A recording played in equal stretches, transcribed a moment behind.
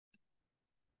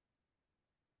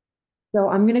So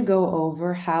I'm going to go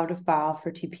over how to file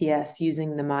for TPS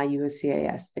using the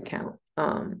MyUSCIS account.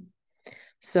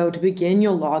 So to begin,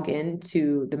 you'll log in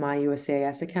to the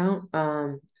MyUSCIS account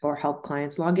or help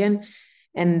clients log in,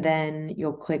 and then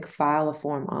you'll click File a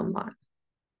Form Online.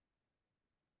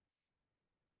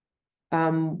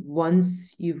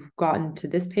 Once you've gotten to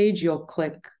this page, you'll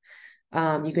click,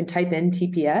 you can type in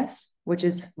TPS, which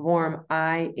is Form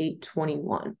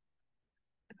I-821.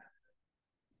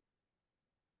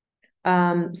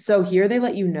 So here they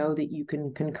let you know that you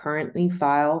can concurrently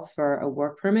file for a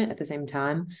work permit at the same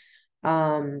time.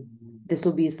 This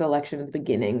will be a selection at the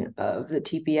beginning of the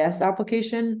TPS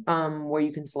application, where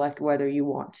you can select whether you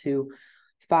want to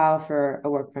file for a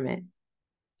work permit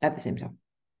at the same time.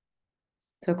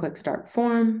 So click Start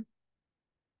Form.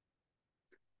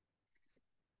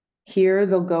 Here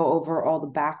they'll go over all the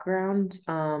background,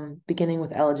 beginning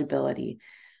with eligibility.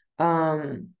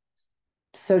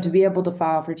 So to be able to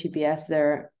file for TPS,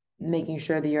 they're making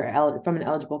sure that you're from an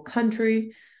eligible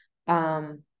country.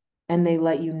 And they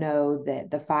let you know that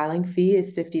the filing fee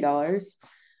is $50.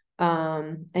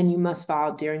 And you must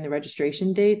file during the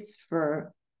registration dates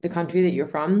for the country that you're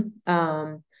from.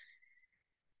 That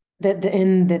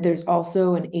there's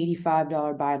also an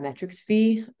 $85 biometrics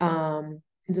fee.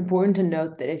 It's important to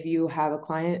note that if you have a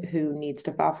client who needs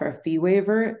to file for a fee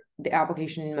waiver, the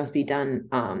application must be done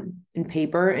in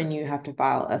paper, and you have to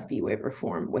file a fee waiver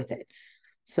form with it.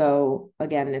 So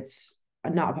again, it's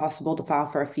not possible to file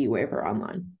for a fee waiver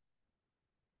online.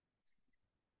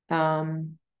 Let's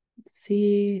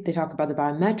see, they talk about the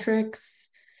biometrics,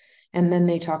 and then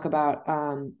they talk about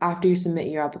after you submit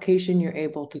your application, you're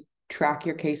able to track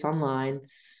your case online.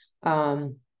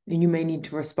 And you may need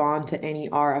to respond to any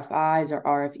RFIs or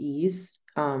RFEs,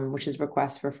 which is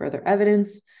requests for further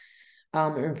evidence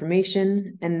or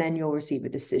information, and then you'll receive a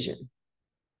decision.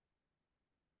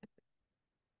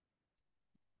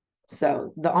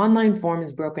 So the online form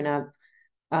is broken up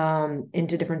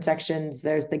into different sections.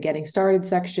 There's the getting started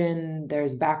section,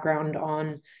 there's background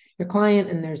on your client,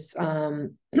 and there's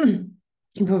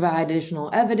you provide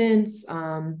additional evidence.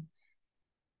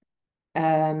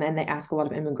 And they ask a lot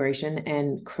of immigration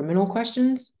and criminal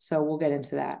questions. So we'll get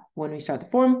into that when we start the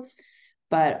form.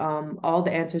 But all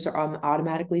the answers are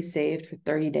automatically saved for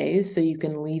 30 days. So you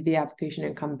can leave the application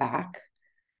and come back.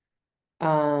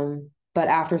 But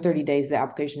after 30 days, the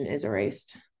application is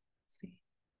erased. Let's see.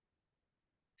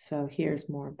 So here's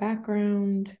more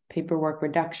background, Paperwork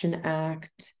Reduction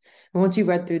Act. And once you've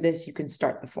read through this, you can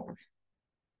start the form.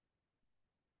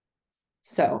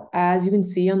 So as you can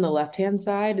see on the left-hand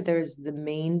side, there's the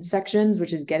main sections,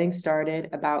 which is getting started,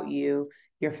 about you,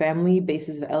 your family,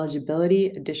 basis of eligibility,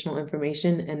 additional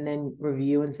information, and then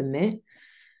review and submit.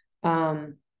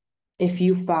 If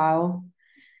you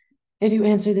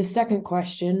answer the second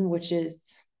question, which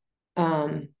is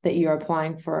that you're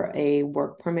applying for a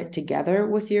work permit together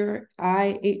with your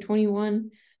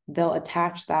I-821, they'll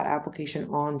attach that application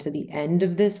on to the end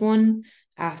of this one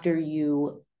after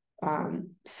you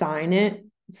sign it.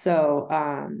 So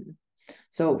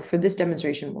for this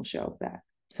demonstration, we'll show that.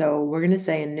 So we're going to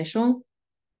say initial,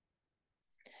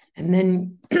 and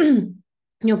then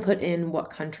you'll put in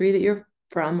what country that you're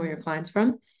from or your client's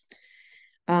from.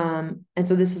 And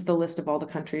so this is the list of all the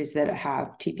countries that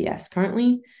have TPS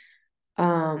currently.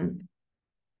 And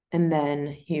then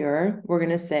here we're going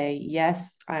to say,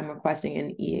 yes, I'm requesting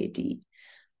an EAD.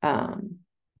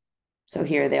 So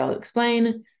here they'll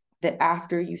explain that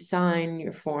after you sign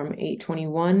your form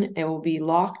 821, it will be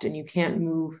locked and you can't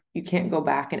go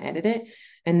back and edit it.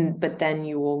 But then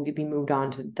you will be moved on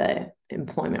to the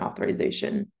employment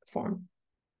authorization form.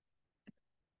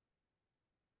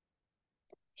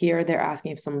 Here they're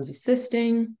asking if someone's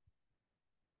assisting.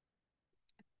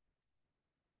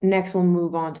 Next, we'll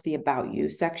move on to the About You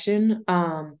section.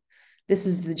 This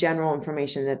is the general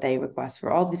information that they request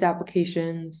for all these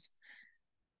applications.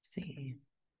 Let's see.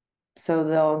 So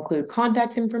they'll include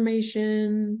contact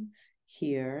information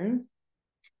here.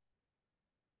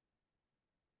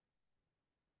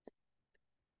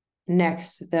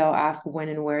 Next, they'll ask when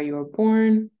and where you were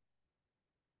born.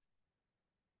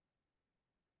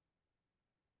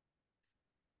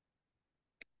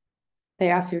 They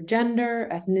ask your gender,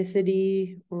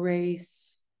 ethnicity,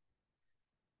 race,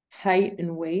 height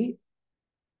and weight,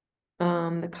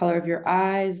 the color of your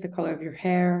eyes, the color of your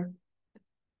hair.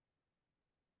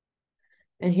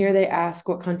 And here they ask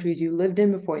what countries you lived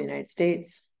in before the United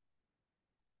States,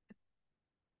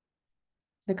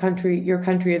 your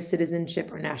country of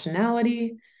citizenship or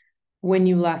nationality, when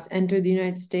you last entered the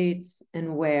United States,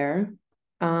 and where.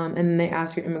 And then they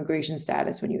ask your immigration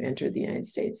status when you entered the United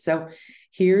States. So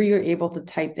here you're able to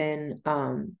type in,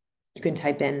 you can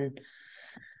type in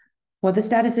what the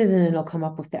status is, and it'll come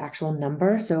up with the actual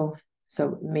number. So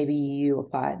maybe you're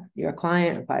a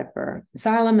client applied for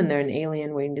asylum and they're an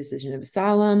alien waiting decision of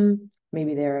asylum.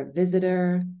 Maybe they're a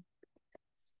visitor,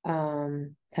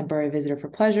 temporary visitor for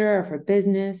pleasure or for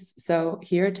business. So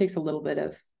here it takes a little bit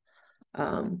of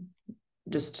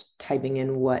just typing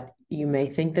in what you may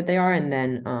think that they are and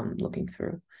then looking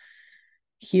through.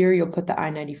 Here you'll put the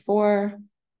I-94.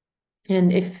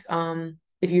 And if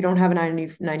you don't have an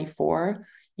I-94,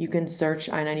 you can search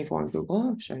I-94 on Google.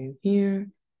 I'll show you here.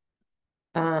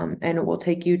 And it will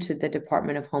take you to the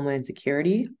Department of Homeland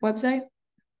Security website.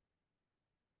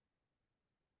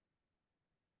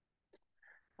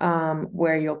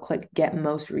 Where you'll click Get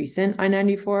Most Recent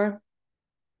I-94.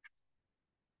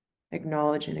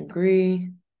 Acknowledge and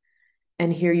agree.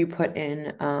 And here you put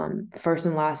in first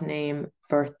and last name,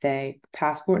 birthday,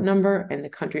 passport number, and the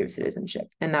country of citizenship.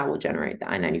 And that will generate the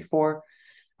I-94.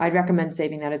 I'd recommend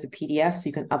saving that as a PDF so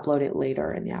you can upload it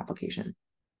later in the application.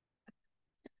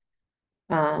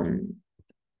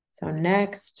 So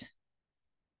next,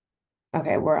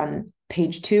 okay, we're on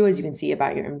page 2, as you can see,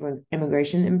 about your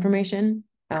immigration information.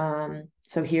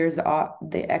 So here's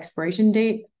the expiration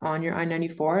date on your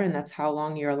I-94, and that's how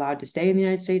long you're allowed to stay in the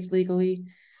United States legally.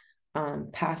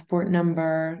 Passport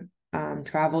number,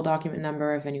 travel document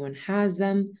number, if anyone has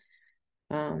them,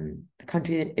 the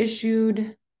country that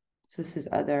issued. So this is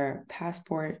other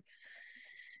passport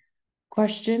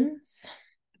questions.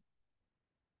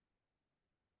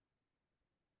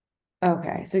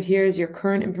 Okay, so here's your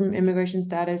current immigration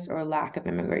status or lack of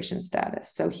immigration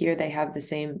status. So here they have the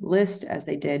same list as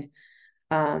they did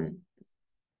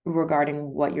regarding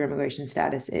what your immigration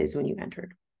status is when you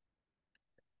entered.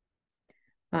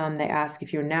 They ask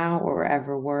if you're now or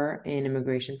ever were in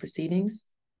immigration proceedings.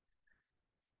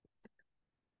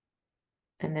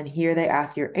 And then here they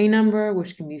ask your A number,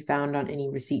 which can be found on any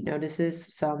receipt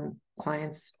notices. Some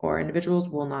clients or individuals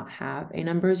will not have A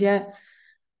numbers yet.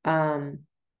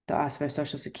 They'll ask for a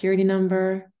social security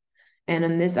number. And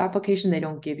in this application, they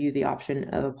don't give you the option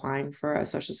of applying for a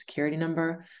social security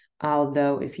number.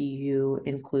 Although if you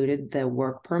included the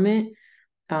work permit,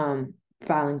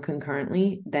 filing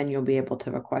concurrently, then you'll be able to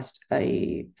request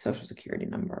a social security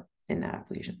number in that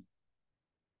application.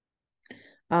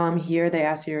 Here they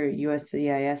ask your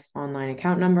USCIS online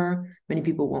account number. Many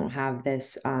people won't have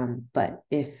this, but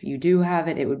if you do have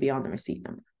it, it would be on the receipt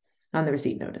number, on the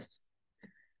receipt notice.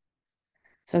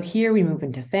 So here we move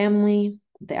into family.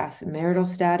 They ask marital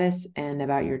status and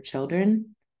about your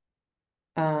children.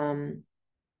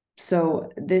 So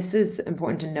this is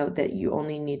important to note that you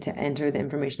only need to enter the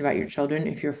information about your children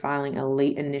if you're filing a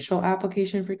late initial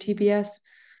application for TPS.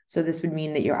 So this would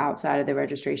mean that you're outside of the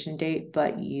registration date,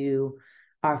 but you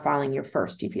are filing your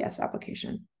first TPS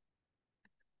application.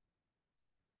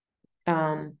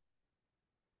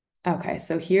 Okay,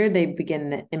 so here they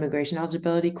begin the immigration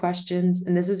eligibility questions,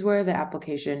 and this is where the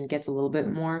application gets a little bit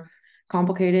more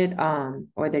complicated,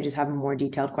 or they just have more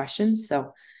detailed questions.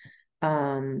 So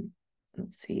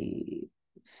let's see.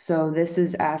 So this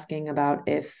is asking about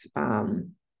if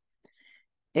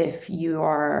you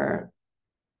are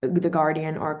the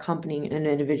guardian or accompanying an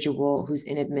individual who's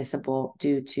inadmissible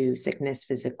due to sickness,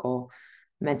 physical,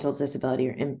 mental disability,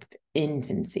 or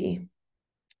infancy.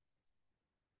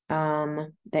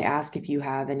 They ask if you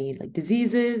have any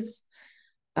diseases,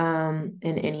 and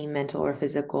any mental or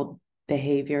physical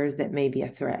behaviors that may be a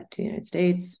threat to the United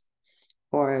States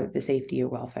or the safety or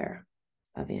welfare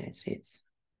of the United States.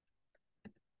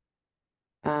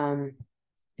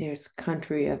 There's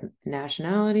country of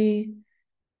nationality.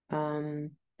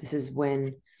 This is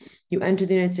when you enter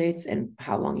the United States and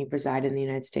how long you've resided in the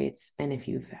United States, and if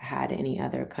you've had any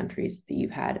other countries that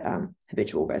you've had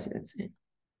habitual residence in.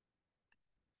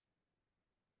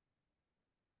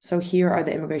 So here are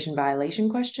the immigration violation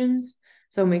questions.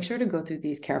 So make sure to go through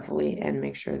these carefully and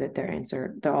make sure that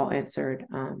they're all answered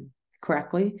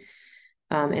correctly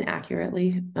and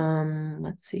accurately.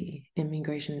 Let's see,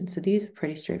 immigration. So these are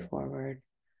pretty straightforward.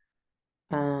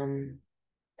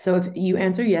 So if you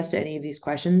answer yes to any of these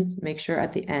questions, make sure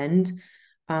at the end,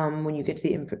 when you get to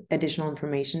the additional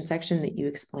information section, that you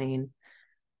explain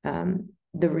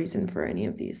the reason for any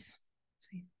of these. Let's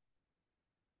see.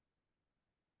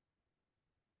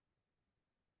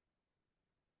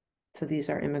 So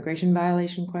these are immigration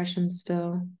violation questions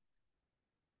still.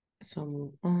 So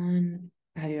move on.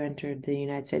 Have you entered the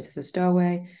United States as a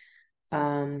stowaway?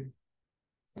 So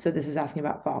this is asking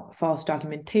about false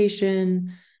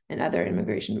documentation and other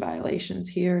immigration violations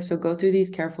here. So go through these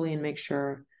carefully and make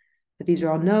sure that these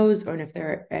are all no's, or if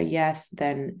they're a yes,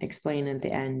 then explain at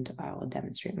the end. I will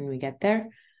demonstrate when we get there.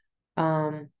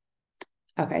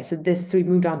 Okay, so we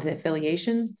moved on to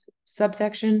affiliations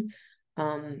subsection.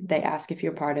 They ask if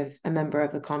you're part of a member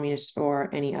of the communist or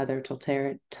any other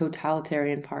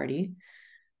totalitarian party.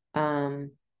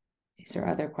 These are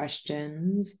other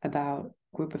questions about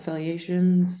group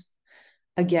affiliations.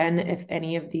 Again, if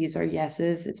any of these are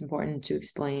yeses, it's important to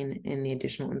explain in the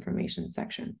additional information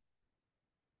section.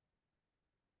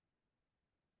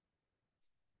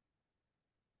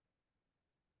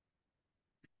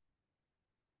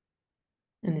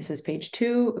 And this is page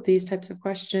 2 of these types of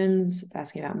questions. It's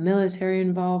asking about military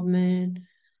involvement,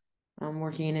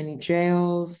 working in any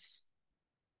jails,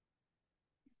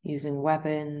 using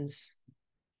weapons,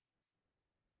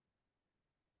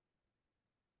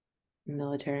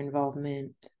 military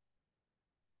involvement.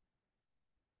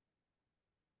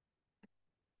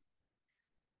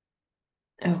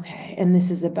 Okay, and this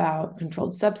is about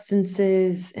controlled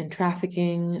substances and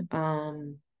trafficking.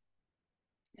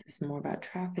 This is more about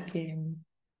trafficking.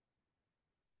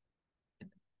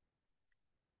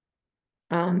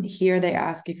 Here they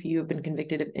ask if you have been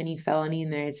convicted of any felony in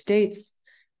the United States,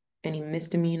 any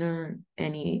misdemeanor,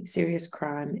 any serious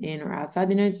crime in or outside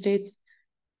the United States.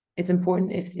 It's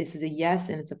important if this is a yes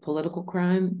and it's a political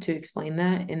crime to explain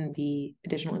that in the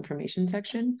additional information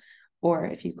section, or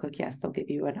if you click yes, they'll give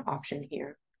you an option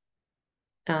here.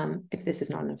 If this is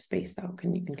not enough space though,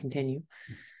 you can continue.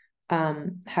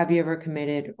 Have you ever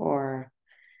committed or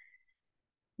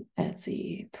let's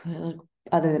see,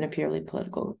 other than a purely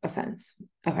political offense?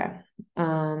 Okay.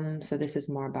 So this is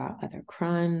more about other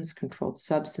crimes, controlled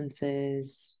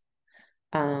substances.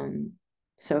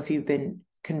 So if you've been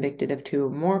convicted of 2 or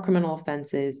more criminal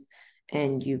offenses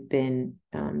and you've been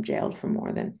jailed for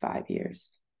more than 5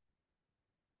 years.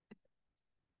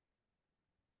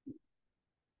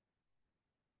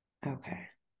 Okay.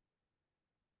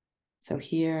 So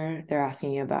here they're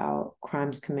asking about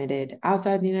crimes committed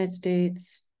outside the United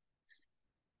States.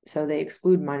 So they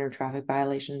exclude minor traffic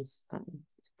violations.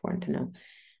 It's important to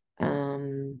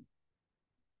know.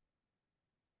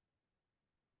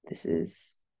 This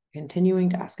is continuing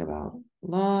to ask about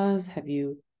laws. Have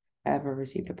you ever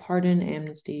received a pardon,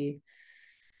 amnesty?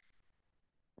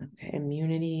 Okay,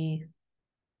 immunity,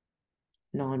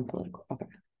 non-political. Okay.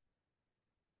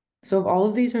 So if all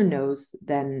of these are no's,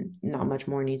 then not much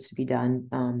more needs to be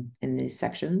done in these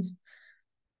sections.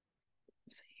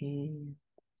 Let's see.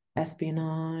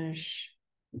 Espionage.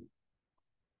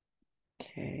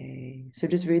 Okay, so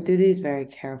just read through these very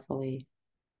carefully.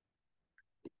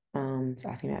 It's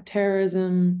asking about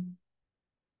terrorism.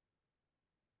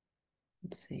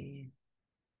 Let's see.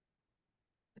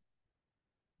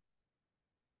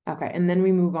 Okay, and then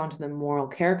we move on to the moral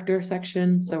character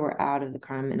section. So we're out of the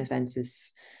crime and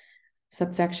offenses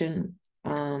subsection.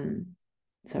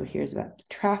 So here's about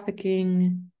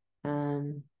trafficking.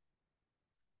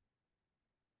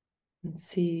 Let's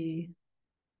see.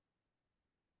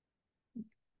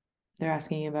 They're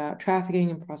asking about trafficking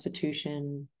and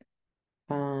prostitution,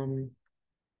 and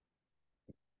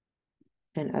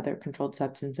other controlled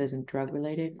substances and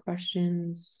drug-related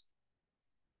questions.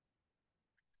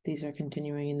 These are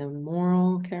continuing in the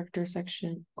moral character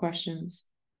section questions.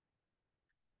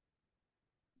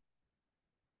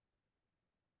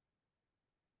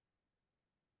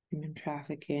 Human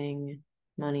trafficking,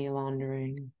 money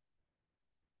laundering.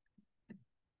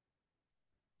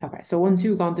 Okay, so once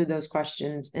you've gone through those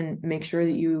questions, and make sure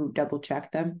that you double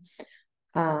check them,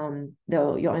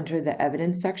 you'll enter the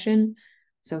evidence section.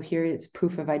 So here it's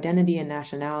proof of identity and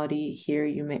nationality. Here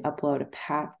you may upload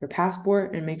your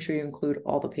passport and make sure you include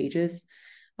all the pages.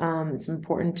 It's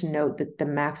important to note that the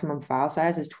maximum file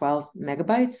size is 12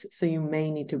 megabytes. So you may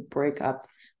need to break up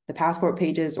the passport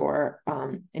pages or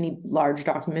any large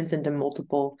documents into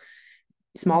multiple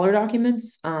smaller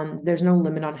documents. There's no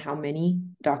limit on how many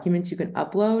documents you can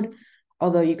upload,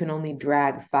 although you can only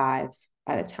drag 5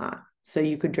 at a time. So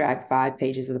you could drag 5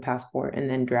 pages of the passport and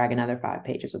then drag another 5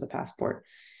 pages of the passport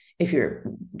if you're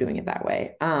doing it that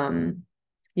way.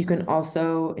 You can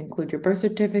also include your birth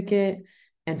certificate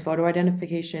and photo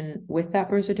identification with that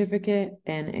birth certificate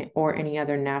or any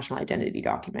other national identity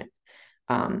document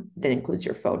that includes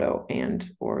your photo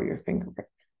or your fingerprint.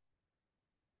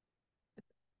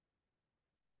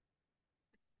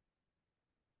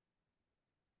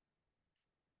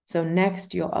 So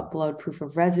next you'll upload proof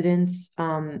of residence.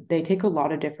 They take a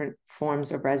lot of different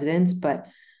forms of residence, but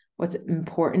what's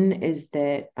important is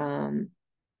that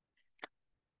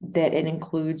that it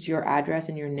includes your address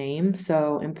and your name.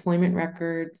 So employment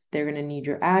records, they're going to need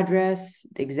your address,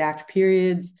 the exact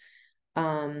periods,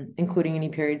 including any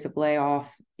periods of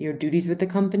layoff, your duties with the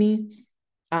company,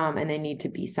 and they need to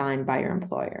be signed by your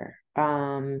employer.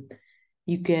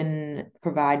 You can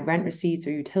provide rent receipts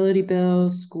or utility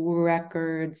bills, school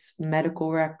records, medical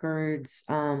records,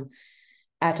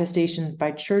 attestations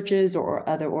by churches or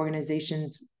other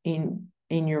organizations in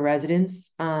your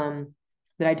residence that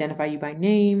identify you by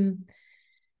name.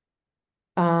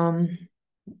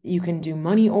 You can do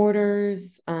money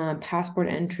orders, passport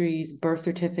entries, birth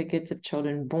certificates of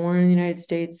children born in the United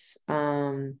States,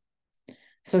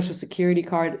 social security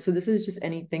card. So this is just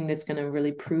anything that's going to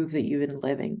really prove that you've been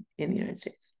living in the United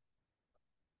States.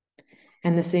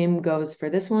 And the same goes for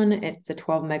this one. It's a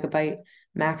 12 megabyte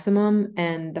maximum,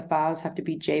 and the files have to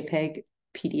be JPEG,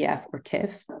 PDF, or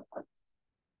TIFF.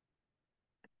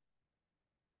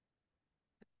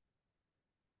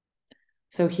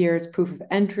 So here it's proof of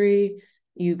entry.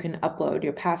 You can upload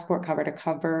your passport cover to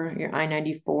cover, your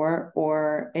I-94,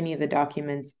 or any of the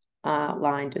documents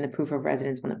lined in the proof of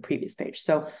residence on the previous page.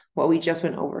 So what we just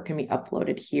went over can be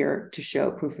uploaded here to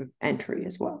show proof of entry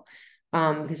as well.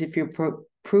 Because if you're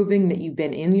proving that you've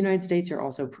been in the United States, you're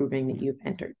also proving that you've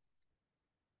entered.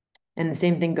 And the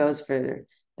same thing goes for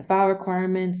the file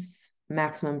requirements,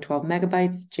 maximum 12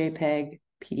 megabytes, JPEG,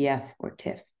 PDF, or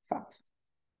TIFF files.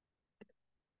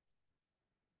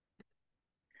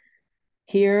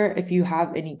 Here, if you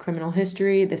have any criminal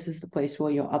history, this is the place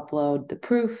where you'll upload the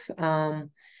proof.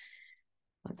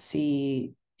 Let's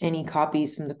see, any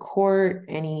copies from the court,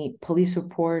 any police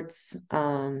reports.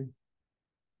 Let's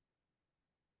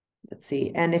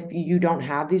see, and if you don't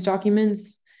have these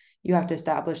documents, you have to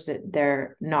establish that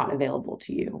they're not available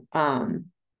to you.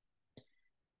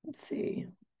 Let's see.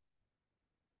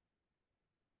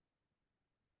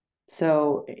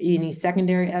 So any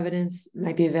secondary evidence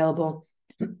might be available.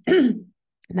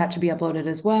 That should be uploaded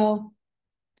as well.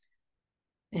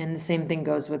 And the same thing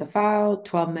goes with a file,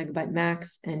 12 megabyte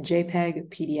max, and JPEG,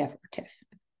 PDF, or TIFF.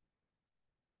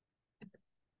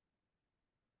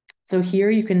 So here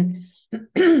you can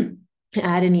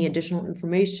add any additional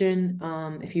information.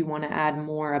 If you want to add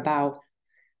more about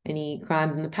any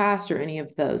crimes in the past or any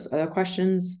of those other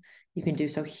questions, you can do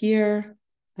so here.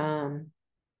 Let's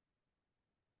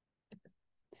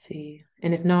see.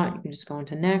 And if not, you can just go on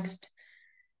to next.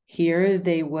 Here,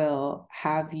 they will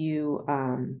have you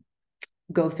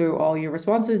go through all your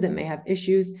responses that may have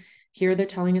issues. Here, they're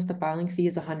telling us the filing fee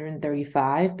is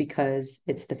 $135 because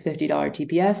it's the $50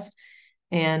 TPS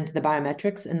and the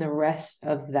biometrics, and the rest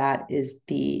of that is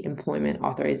the employment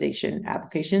authorization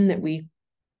application that we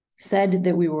said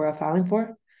that we were filing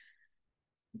for.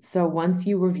 So once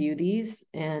you review these,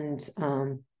 and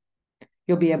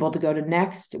you'll be able to go to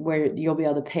next, where you'll be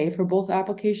able to pay for both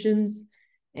applications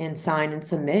and sign and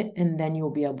submit, and then you'll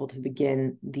be able to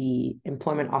begin the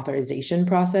employment authorization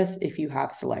process if you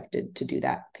have selected to do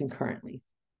that concurrently.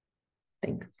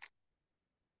 Thanks.